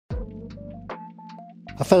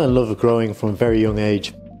I fell in love with growing from a very young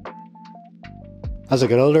age. As I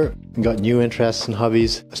got older and got new interests and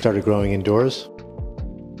hobbies, I started growing indoors.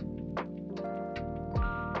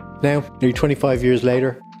 Now, nearly 25 years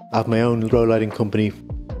later, I have my own grow lighting company.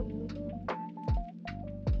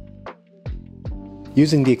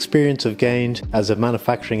 Using the experience I've gained as a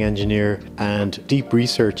manufacturing engineer and deep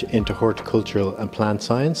research into horticultural and plant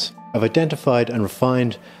science, I've identified and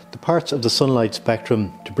refined the parts of the sunlight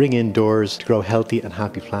spectrum to bring indoors to grow healthy and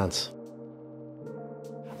happy plants.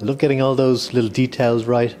 I love getting all those little details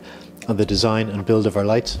right on the design and build of our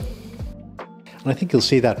lights. And I think you'll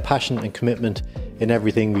see that passion and commitment in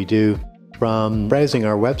everything we do, from browsing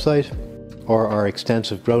our website or our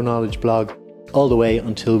extensive Grow Knowledge blog, all the way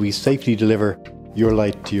until we safely deliver your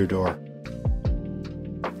light to your door.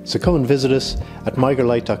 So come and visit us at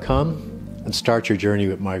migrolight.com and start your journey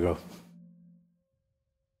with MIGRO.